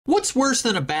What's worse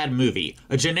than a bad movie?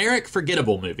 A generic,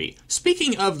 forgettable movie.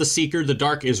 Speaking of The Seeker, The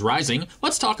Dark is Rising,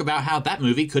 let's talk about how that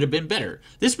movie could have been better.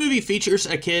 This movie features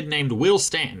a kid named Will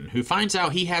Stanton, who finds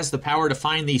out he has the power to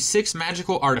find these 6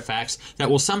 magical artifacts that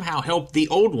will somehow help the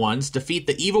Old Ones defeat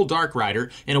the evil Dark Rider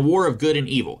in a war of good and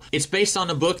evil. It's based on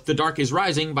the book The Dark is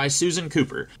Rising by Susan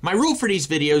Cooper. My rule for these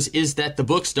videos is that the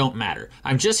books don't matter.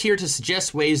 I'm just here to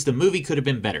suggest ways the movie could have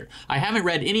been better. I haven't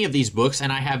read any of these books,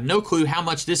 and I have no clue how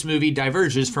much this movie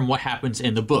diverges from what happens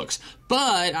in the books.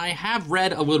 But I have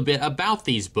read a little bit about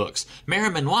these books.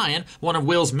 Merriman Lyon, one of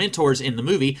Will's mentors in the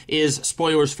movie, is,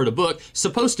 spoilers for the book,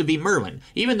 supposed to be Merlin.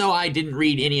 Even though I didn't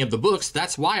read any of the books,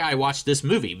 that's why I watched this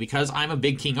movie, because I'm a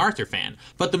big King Arthur fan.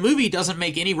 But the movie doesn't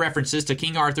make any references to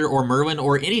King Arthur or Merlin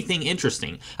or anything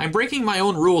interesting. I'm breaking my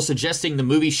own rule suggesting the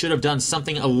movie should have done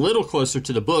something a little closer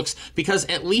to the books, because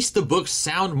at least the books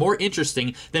sound more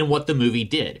interesting than what the movie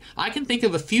did. I can think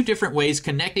of a few different ways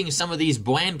connecting some of these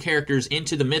bland characters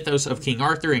into the mythos of King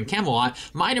Arthur and Camelot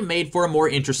might have made for a more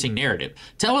interesting narrative.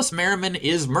 Tell us Merriman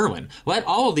is Merlin. Let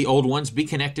all of the Old Ones be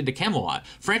connected to Camelot.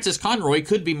 Frances Conroy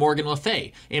could be Morgan Le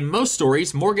Fay. In most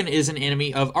stories, Morgan is an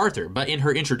enemy of Arthur, but in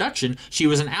her introduction, she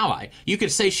was an ally. You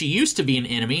could say she used to be an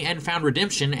enemy and found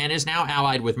redemption and is now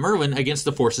allied with Merlin against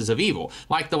the forces of evil,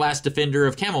 like The Last Defender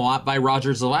of Camelot by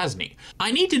Roger Zelazny.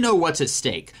 I need to know what's at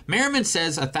stake. Merriman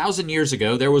says 1,000 years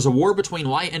ago there was a war between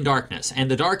light and darkness, and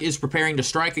the dark is preparing to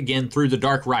strike again through the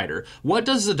Dark Rider. What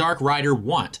does the Dark Rider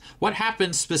want? What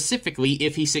happens specifically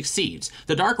if he succeeds?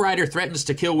 The Dark Rider threatens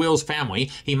to kill Will's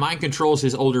family, he mind controls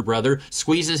his older brother,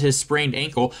 squeezes his sprained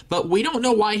ankle, but we don't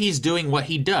know why he's doing what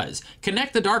he does.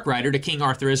 Connect the Dark Rider to King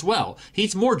Arthur as well.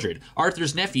 He's Mordred,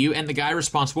 Arthur's nephew and the guy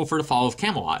responsible for the fall of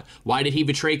Camelot. Why did he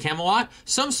betray Camelot?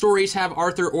 Some stories have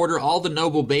Arthur order all the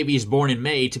noble babies born in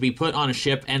May to be put on a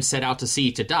ship and set out to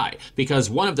sea to die, because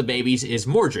one of the babies is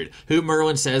Mordred, who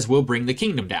Merlin says will bring the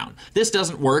kingdom down. This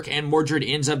doesn't work, and Mordred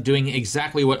ends up doing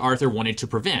exactly what Arthur wanted to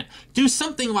prevent. Do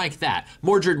something like that.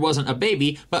 Mordred wasn't a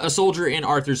baby, but a soldier in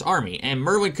Arthur's army, and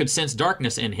Merlin could sense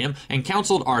darkness in him and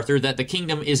counseled Arthur that the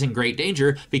kingdom is in great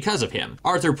danger because of him.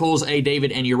 Arthur pulls a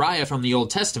David and Uriah from the Old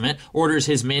Testament, orders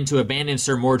his men to abandon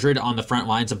Sir Mordred on the front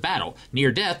lines of battle.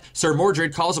 Near death, Sir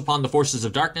Mordred calls upon the forces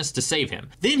of darkness to save him.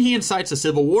 Then he incites a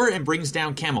civil war and brings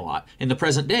down Camelot. In the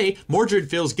present day, Mordred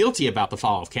feels guilty about the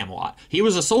fall of Camelot. He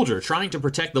was a soldier trying to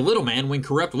protect the little man when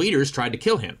corrupt leaders tried to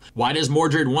kill him. Why does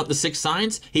Mordred want the 6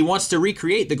 signs? He wants to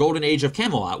recreate the golden age of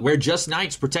Camelot, where just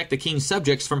knights protect the king's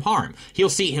subjects from harm. He'll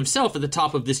see himself at the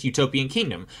top of this utopian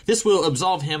kingdom. This will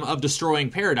absolve him of destroying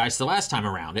paradise the last time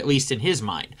around, at least in his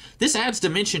mind. This adds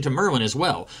dimension to Merlin as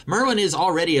well. Merlin is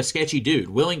already a sketchy dude,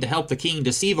 willing to help the king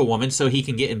deceive a woman so he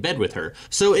can get in bed with her.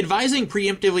 So advising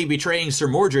preemptively betraying Sir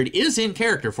Mordred is in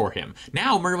character for him.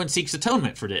 Now Merlin seeks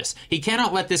atonement for this. He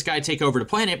cannot let this guy take over the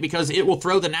planet because it will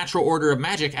throw the natural order of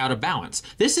magic out of balance.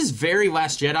 This is very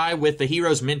Last Jedi, with the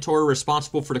hero's mentor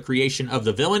responsible for the creation of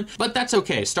the villain, but that's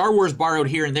okay. Star Wars borrowed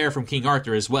here and there from King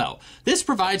Arthur as well. This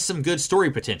provides some good story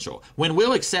potential. When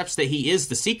Will accepts that he is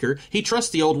the Seeker, he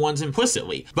trusts the Old Ones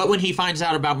implicitly. But when he finds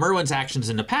out about Merlin's actions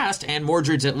in the past, and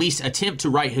Mordred's at least attempt to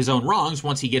right his own wrongs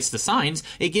once he gets the signs,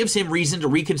 it gives him reason to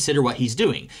reconsider what he's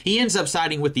doing. He ends up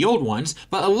siding with the Old Ones,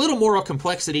 but a little moral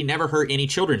complexity never hurt any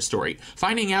children's story.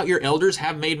 Finding out your elders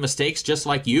have made mistakes just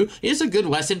like you is a good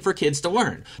lesson for kids to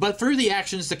learn. But through the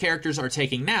actions the characters are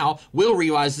taking now, Will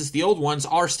realizes the Old Ones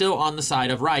are still on the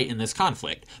side of right in this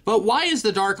conflict. But why is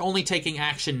the Dark only taking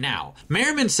action now?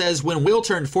 Merriman says when Will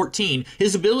turned 14,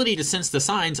 his ability to sense the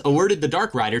signs alerted the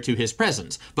Dark Rider to his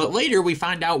presence. But later we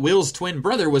find out Will's twin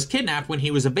brother was kidnapped when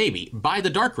he was a baby, by the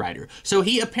Dark Rider. So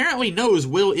he apparently knows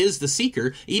Will is the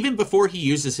Seeker even before he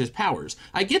uses his powers.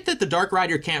 I get that the Dark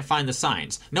Rider can't find the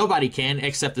signs. Nobody can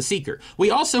except the Seeker.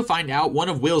 We also find out one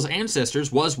of Will's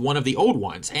ancestors was one of the Old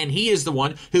Ones, and he is the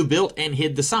one who built and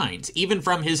hid the signs, even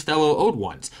from his fellow Old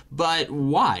Ones. But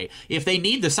why? If they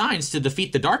need the signs to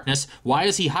defeat the darkness, why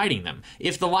is he hiding them?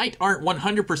 If the light aren't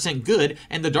 100% good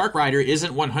and the Dark Rider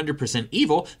isn't 100%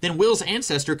 evil, then Will's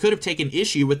ancestor could have taken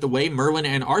issue with the way Merlin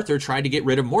and Arthur tried to get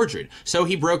rid of Mordred. So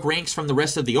he broke ranks from the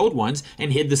rest of the Old Ones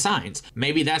and hid the signs.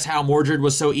 Maybe that's how Mordred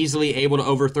was so easily able to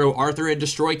overthrow Arthur and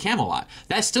destroy Camelot.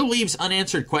 That still leaves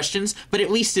unanswered questions, but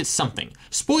at least it's something.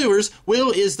 Spoilers,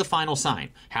 Will is the final sign.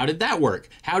 How did that work?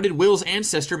 How did Will's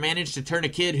ancestor manage to turn a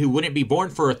kid who wouldn't be born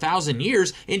for 1,000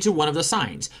 years into one of the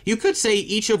signs? You could say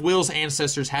each of Will's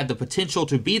ancestors had the potential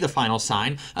to be the final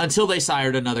sign until they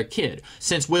sired another kid.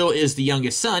 Since Will is the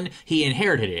youngest son, he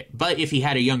inherited it, but if he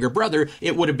had a younger brother,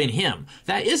 it would have been him.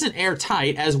 That isn't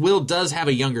airtight, as Will does have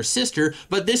a younger sister,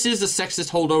 but this is a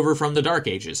sexist holdover from the Dark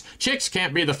Ages. Chicks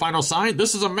can't be the final sign,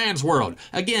 this is a man's world.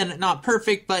 Again, not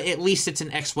perfect, but at least it's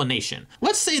an explanation explanation.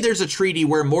 Let's say there's a treaty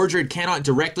where Mordred cannot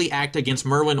directly act against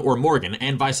Merlin or Morgan,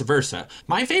 and vice versa.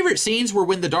 My favorite scenes were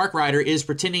when the Dark Rider is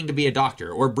pretending to be a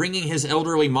doctor, or bringing his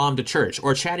elderly mom to church,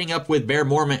 or chatting up with Bear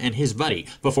Mormont and his buddy,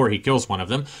 before he kills one of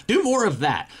them. Do more of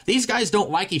that. These guys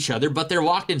don't like each other, but they're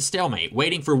locked in stalemate,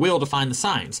 waiting for Will to find the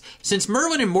signs. Since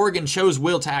Merlin and Morgan chose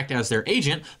Will to act as their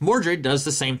agent, Mordred does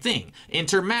the same thing.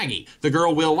 Enter Maggie, the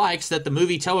girl Will likes that the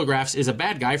movie telegraphs is a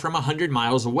bad guy from 100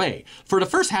 miles away. For the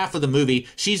first half of the movie,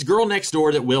 she's girl next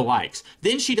door that Will likes.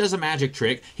 Then she does a magic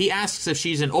trick, he asks if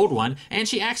she's an old one, and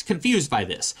she acts confused by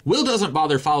this. Will doesn't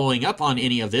bother following up on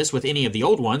any of this with any of the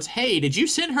old ones. Hey, did you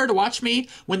send her to watch me?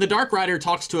 When the Dark Rider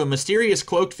talks to a mysterious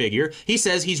cloaked figure, he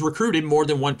says he's recruited more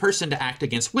than one person to act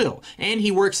against Will, and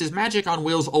he works his magic on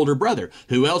Will's older brother.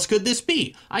 Who else could this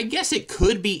be? I guess it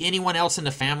could be anyone else in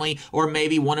the family, or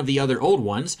maybe one of the other old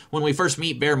ones. When we first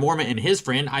meet Bear Mormont and his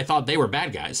friend, I thought they were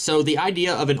bad guys, so the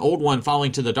idea of an old one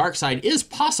falling to the dark side is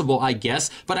possible, I guess,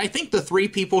 but I think the three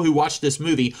people who watched this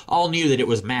movie all knew that it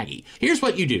was Maggie. Here's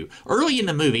what you do. Early in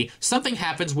the movie, something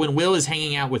happens when Will is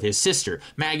hanging out with his sister.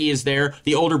 Maggie is there,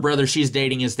 the older brother she's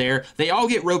dating is there. They all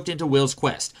get roped into Will's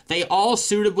quest. They all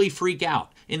suitably freak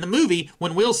out. In the movie,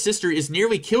 when Will's sister is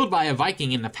nearly killed by a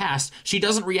Viking in the past, she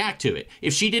doesn't react to it.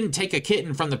 If she didn't take a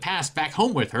kitten from the past back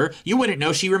home with her, you wouldn't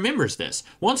know she remembers this.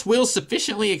 Once Will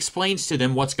sufficiently explains to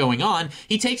them what's going on,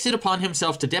 he takes it upon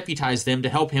himself to deputize them to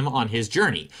help him on his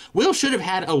journey. Will should have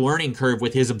had a learning curve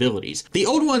with his abilities. The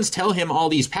old ones tell him all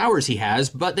these powers he has,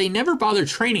 but they never bother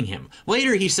training him.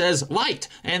 Later he says, light,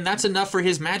 and that's enough for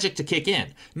his magic to kick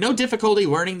in. No difficulty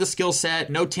learning the skill set,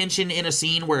 no tension in a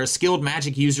scene where a skilled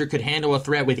magic user could handle a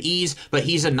threat with ease, but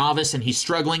he's a novice and he's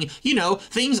struggling. You know,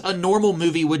 things a normal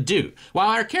movie would do. While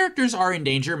our characters are in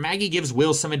danger, Maggie gives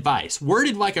Will some advice,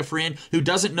 worded like a friend who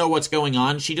doesn't know what's going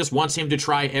on. She just wants him to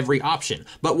try every option.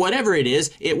 But whatever it is,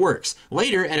 it works.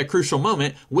 Later, at a crucial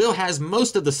moment, Will has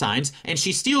most of the signs, and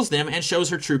she steals them and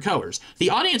shows her true colors. The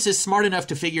audience is smart enough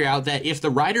to figure out that if the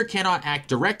writer cannot act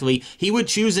directly, he would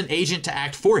choose an agent to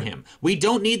act for him. We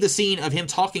don't need the scene of him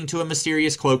talking to a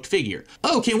mysterious cloaked figure.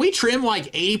 Oh, can we trim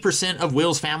like 80% of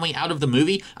Will's family out of the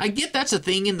movie? I get that's a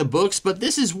thing in the books, but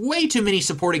this is way too many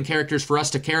supporting characters for us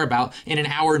to care about in an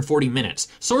hour and 40 minutes.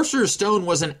 Sorcerer's Stone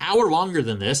was an hour longer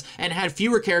than this and had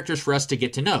fewer characters for us to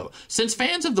get to know. Since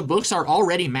fans of the books are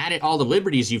already mad at all the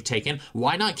liberties you've taken,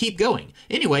 why not keep going?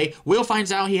 Anyway, Will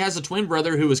finds out he has a twin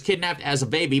brother who was kidnapped as a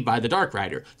baby by the Dark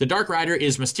Rider. The Dark Rider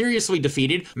is mysteriously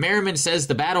defeated. Merriman says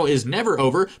the battle is never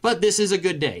over, but this is a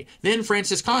good day. Then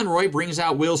Francis Conroy brings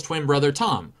out Will's twin brother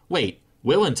Tom. Wait,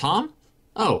 Will and Tom?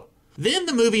 Oh. Then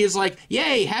the movie is like,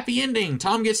 yay, happy ending,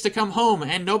 Tom gets to come home,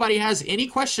 and nobody has any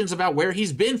questions about where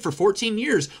he's been for 14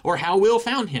 years or how Will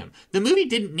found him. The movie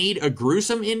didn't need a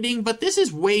gruesome ending, but this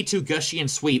is way too gushy and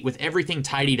sweet with everything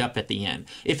tidied up at the end.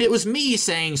 If it was me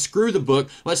saying, screw the book,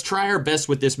 let's try our best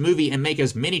with this movie and make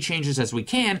as many changes as we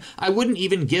can, I wouldn't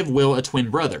even give Will a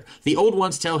twin brother. The old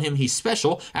ones tell him he's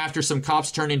special. After some cops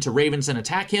turn into ravens and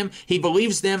attack him, he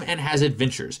believes them and has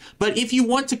adventures. But if you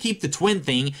want to keep the twin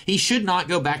thing, he should not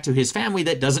go back to his family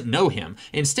that doesn't know him.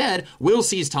 Instead, Will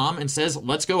sees Tom and says,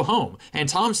 let's go home. And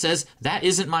Tom says, that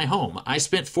isn't my home. I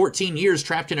spent 14 years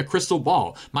trapped in a crystal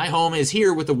ball. My home is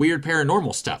here with the weird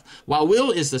paranormal stuff. While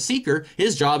Will is the seeker,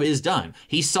 his job is done.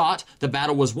 He sought, the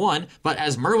battle was won, but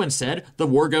as Merlin said, the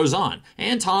war goes on.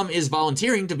 And Tom is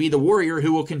volunteering to be the warrior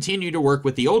who will continue to work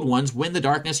with the old ones when the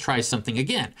darkness tries something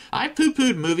again. I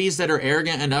poo-pooed movies that are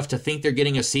arrogant enough to think they're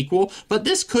getting a sequel, but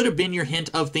this could have been your hint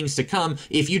of things to come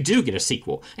if you do get a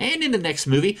sequel. And in the next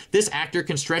movie, this actor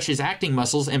can stretch his acting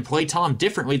muscles and play Tom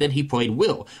differently than he played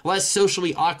Will, less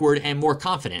socially awkward and more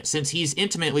confident, since he's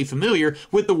intimately familiar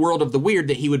with the world of the weird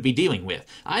that he would be dealing with.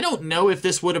 I don't know if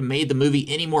this would have made the movie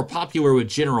any more popular with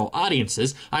general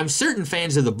audiences. I'm certain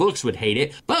fans of the books would hate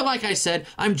it, but like I said,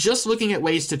 I'm just looking at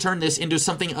ways to turn this into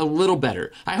something a little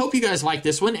better. I hope you guys liked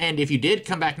this one, and if you did,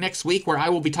 come back next week where I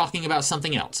will be talking about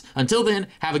something else. Until then,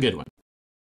 have a good one.